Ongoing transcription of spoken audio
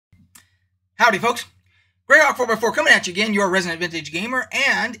Howdy, folks. Greyhawk 4x4 coming at you again, your resident vintage gamer,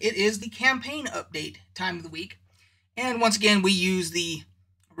 and it is the campaign update time of the week. And once again, we use the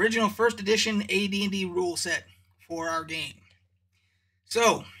original first edition AD&D rule set for our game.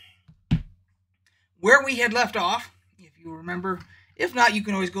 So, where we had left off, if you remember, if not, you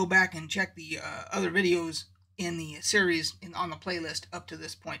can always go back and check the other videos in the series on the playlist up to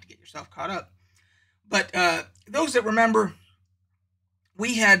this point to get yourself caught up. But those that remember,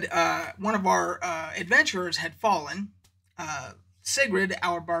 we had one of our adventurers had fallen. Sigrid,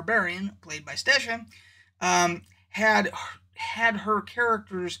 our barbarian, played by Stesha, had her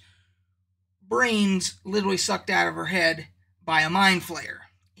character's brains literally sucked out of her head by a mind flayer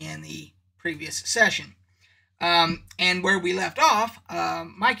in the previous session. And where we left off,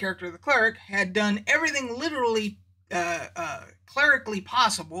 my character, the cleric, had done everything literally clerically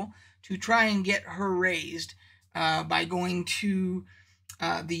possible to try and get her raised by going to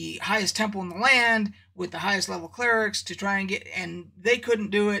the highest temple in the land with the highest level clerics to try and get, and they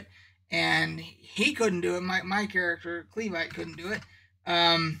couldn't do it, and he couldn't do it. My character, Clevite, couldn't do it.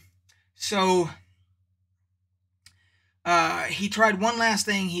 So he tried one last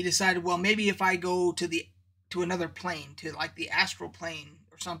thing. He decided, well, maybe if I go to another plane, to like the astral plane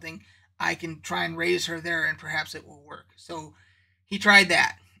or something, I can try and raise her there, and perhaps it will work. So he tried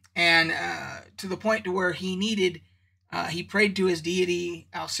that, and to the point to where he needed. He prayed to his deity,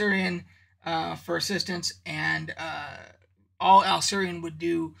 Alcirian, for assistance, and all Alcirian would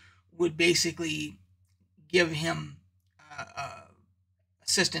do would basically give him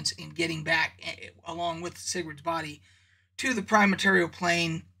assistance in getting back, along with Sigrid's body, to the prime material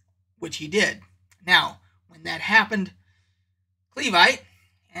plane, which he did. Now, when that happened, Clevite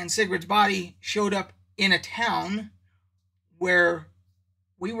and Sigrid's body showed up in a town where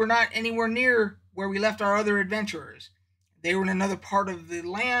we were not anywhere near where we left our other adventurers. They were in another part of the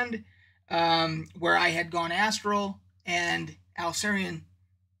land where I had gone astral, and Alcirian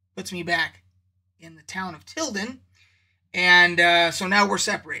puts me back in the town of Tilden, and so now we're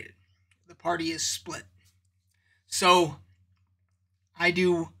separated. The party is split. So I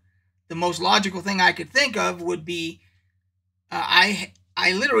do the most logical thing I could think of would be I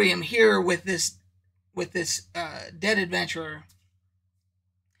literally am here with this dead adventurer.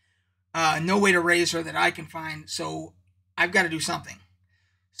 No way to raise her that I can find, so I've got to do something.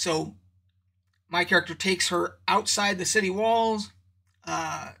 So my character takes her outside the city walls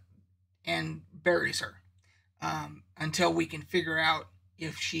and buries her until we can figure out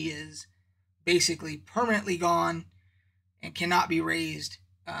if she is basically permanently gone and cannot be raised,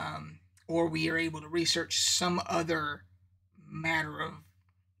 or we are able to research some other matter of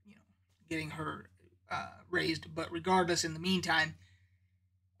getting her raised. But regardless, in the meantime,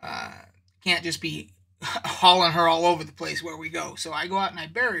 can't just be hauling her all over the place where we go. So I go out and I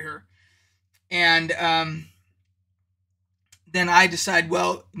bury her, and then I decide,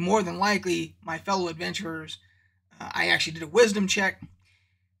 well, more than likely my fellow adventurers, I actually did a wisdom check,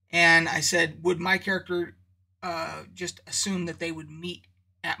 and I said, would my character just assume that they would meet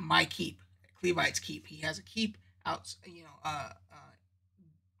at my keep, Clevite's keep? He has a keep out,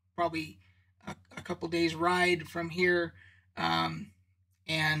 probably a couple days ride from here,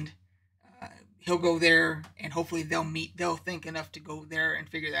 and he'll go there, and hopefully they'll think enough to go there and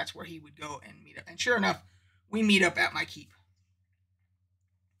figure that's where he would go and meet up. And sure enough, we meet up at my keep.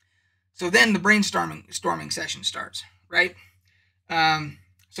 So then the brainstorming session starts, right?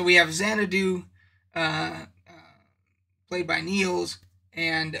 So we have Xanadu, played by Niels,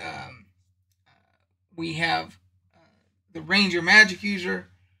 and we have the Ranger Magic User,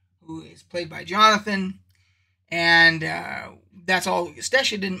 who is played by Jonathan, and that's all.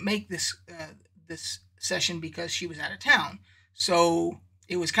 Stesha didn't make this session because she was out of town, so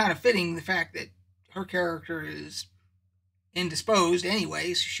it was kind of fitting the fact that her character is indisposed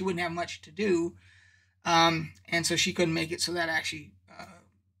anyway, so she wouldn't have much to do, and so she couldn't make it, so that actually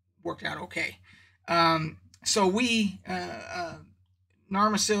worked out okay. So we,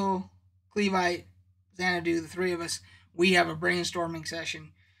 Narmasil, Clevite, Xanadu, the three of us, we have a brainstorming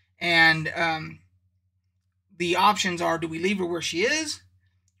session, and the options are, do we leave her where she is,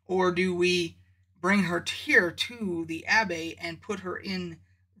 or do we bring her here to the Abbey and put her in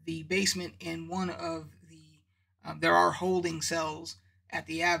the basement in one of the, there are holding cells at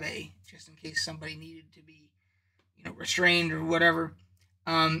the Abbey, just in case somebody needed to be, restrained or whatever.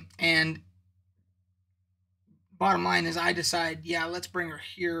 And bottom line is I decide, yeah, let's bring her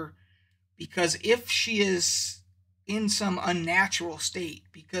here, because if she is in some unnatural state,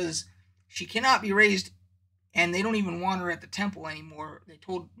 because she cannot be raised, and they don't even want her at the temple anymore. They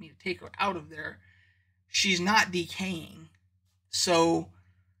told me to take her out of there. She's not decaying. So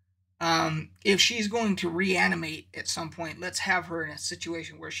if she's going to reanimate at some point, let's have her in a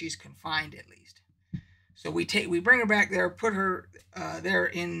situation where she's confined at least. So we bring her back there, put her there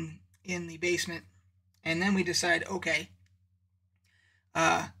in the basement, and then we decide, okay,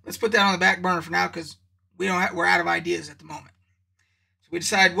 let's put that on the back burner for now because we're out of ideas at the moment. So we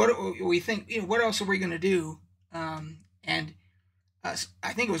decide what we think, what else are we going to do? And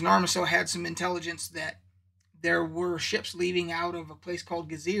I think it was Narmiso had some intelligence that there were ships leaving out of a place called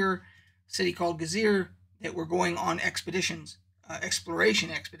Gazir, city called Gazir, that were going on expeditions, exploration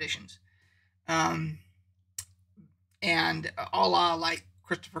expeditions, and a la like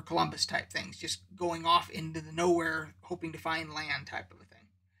Christopher Columbus type things, just going off into the nowhere, hoping to find land type of a thing.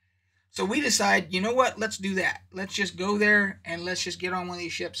 So we decide, you know what, let's do that. Let's just go there and let's just get on one of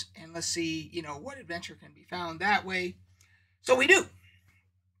these ships and let's see, what adventure can be found that way. So we do.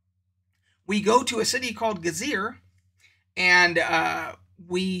 We go to a city called Gazir, and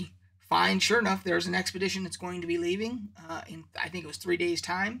we find, sure enough, there's an expedition that's going to be leaving in, I think it was 3 days'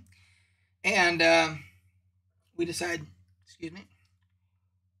 time. And we decide,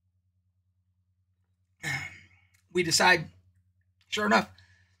 we decide, sure enough,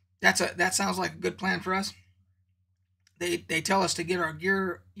 that sounds like a good plan for us. They tell us to get our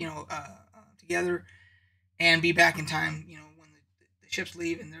gear, together and be back in time, when the ships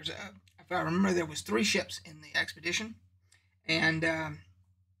leave. And there's if I remember, there was 3 ships in the expedition, and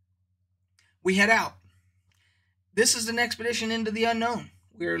we head out. This is an expedition into the unknown.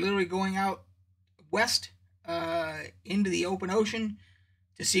 We're literally going out west into the open ocean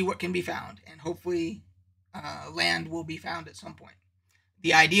to see what can be found, and hopefully land will be found at some point.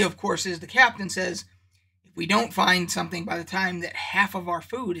 The idea, of course, is the captain says, if we don't find something by the time that half of our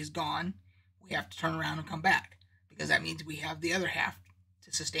food is gone, we have to turn around and come back, because that means we have the other half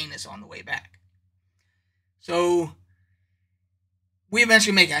to sustain us on the way back. So we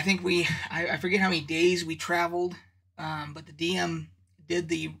eventually make it. I think I forget how many days we traveled, but the DM did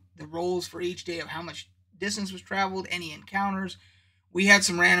the rolls for each day of how much distance was traveled, any encounters. We had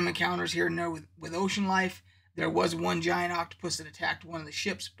some random encounters here and there with ocean life. There was one giant octopus that attacked one of the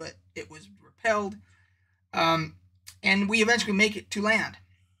ships, but it was repelled. And we eventually make it to land.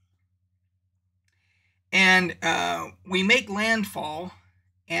 And we make landfall,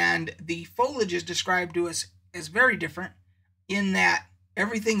 and the foliage is described to us as very different in that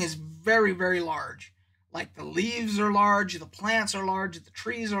everything is very, very large. Like the leaves are large, the plants are large, the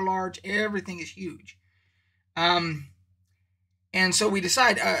trees are large, everything is huge. And so we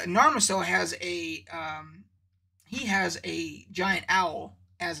decide, Narmiso has he has a giant owl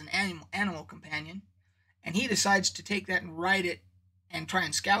as an animal companion, and he decides to take that and ride it and try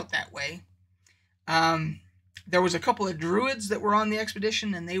and scout that way. There was a couple of druids that were on the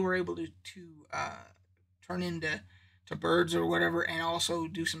expedition, and they were able to turn into birds or whatever, and also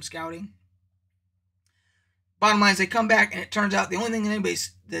do some scouting. Bottom line is they come back, and it turns out the only thing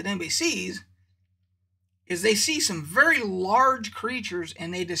that anybody sees is they see some very large creatures,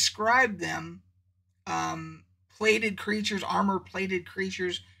 and they describe them plated creatures, armor-plated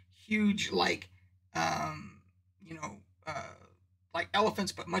creatures, huge, like like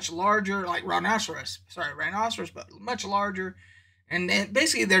elephants, but much larger, like rhinoceros, but much larger. And then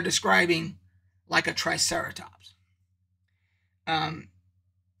basically they're describing like a triceratops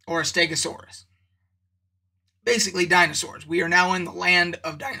or a stegosaurus. Basically dinosaurs. We are now in the land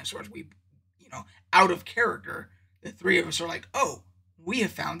of dinosaurs. We, out of character, the 3 of us are like, oh, we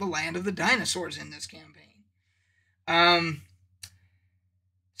have found the land of the dinosaurs in this campaign.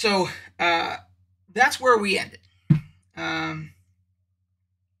 So that's where we ended.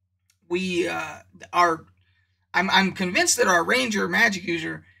 I'm convinced that our ranger magic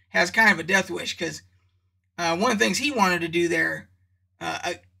user has kind of a death wish, because one of the things he wanted to do there,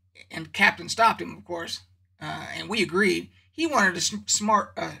 and Captain stopped him, of course, and we agreed. He wanted to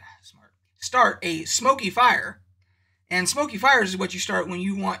start a smoky fire, and smoky fires is what you start when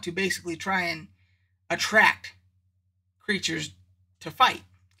you want to basically try and attract creatures to fight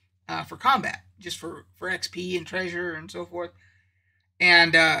for combat, just for XP and treasure and so forth.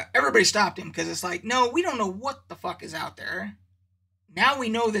 And everybody stopped him, because it's like, no, we don't know what the fuck is out there. Now we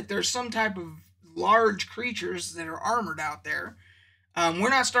know that there's some type of large creatures that are armored out there. We're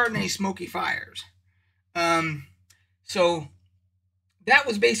not starting any smoky fires. So that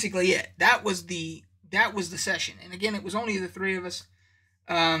was basically it. That was the session. And again, it was only the 3 of us.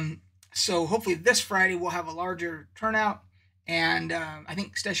 So hopefully this Friday we'll have a larger turnout. And I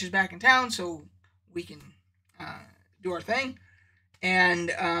think Stesh is back in town, so we can do our thing.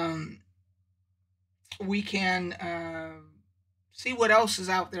 And we can see what else is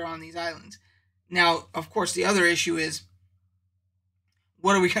out there on these islands. Now, of course, the other issue is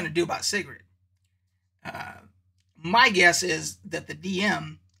what are we going to do about Sigrid? My guess is that the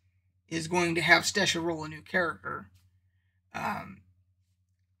DM is going to have Stesha roll a new character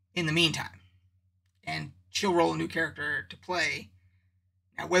in the meantime. And she'll roll a new character to play.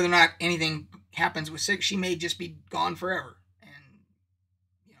 Now, whether or not anything happens with Sigrid, she may just be gone forever. And,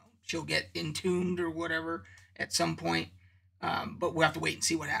 you know, she'll get entombed or whatever at some point. But we'll have to wait and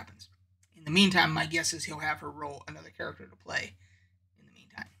see what happens. In the meantime, my guess is he'll have her roll another character to play in the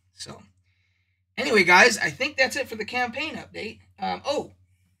meantime. So, anyway, guys, I think that's it for the campaign update. The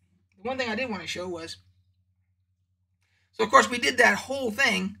one thing I did want to show was, so of course we did that whole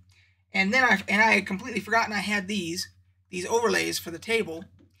thing, and then I had completely forgotten I had these overlays for the table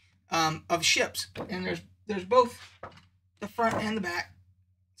of ships, and there's both the front and the back,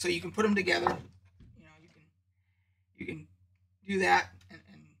 so you can put them together. You know, you can do that, and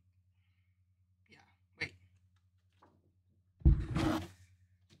yeah, wait. There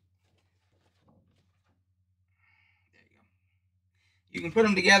you go. You can put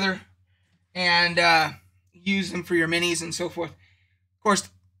them together and use them for your minis and so forth. Of course,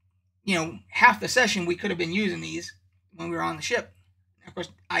 you know, half the session we could have been using these when we were on the ship. Of course,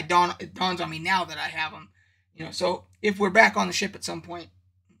 it dawns on me now that I have them. You know, so if we're back on the ship at some point,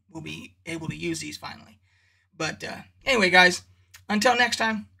 we'll be able to use these finally. But anyway, guys, until next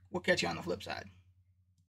time, we'll catch you on the flip side.